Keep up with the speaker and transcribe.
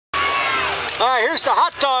All right, here's the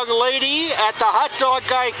hot dog lady at the hot dog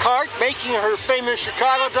guy cart making her famous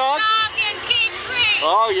Chicago dog.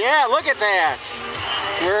 Oh yeah, look at that.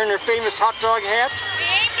 Wearing her famous hot dog hat.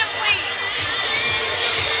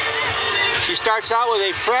 She starts out with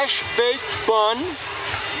a fresh baked bun,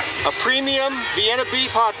 a premium Vienna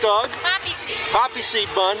beef hot dog, poppy seed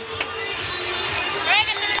bun. Right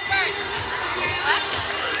into the burn. What?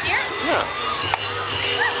 Here? Yeah.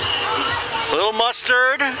 A little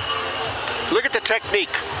mustard. Look at the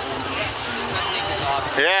technique.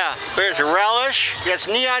 Yeah, there's a relish. That's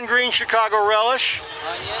neon green Chicago relish.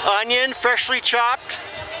 Onion, freshly chopped.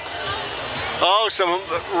 Oh, some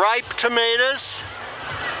ripe tomatoes.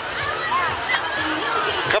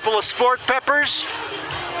 A couple of sport peppers.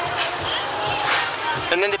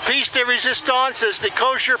 And then the piece de resistance is the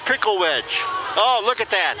kosher pickle wedge. Oh, look at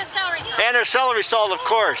that. And a celery salt, of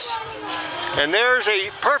course. And there's a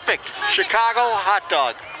perfect Chicago hot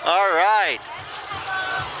dog. All right.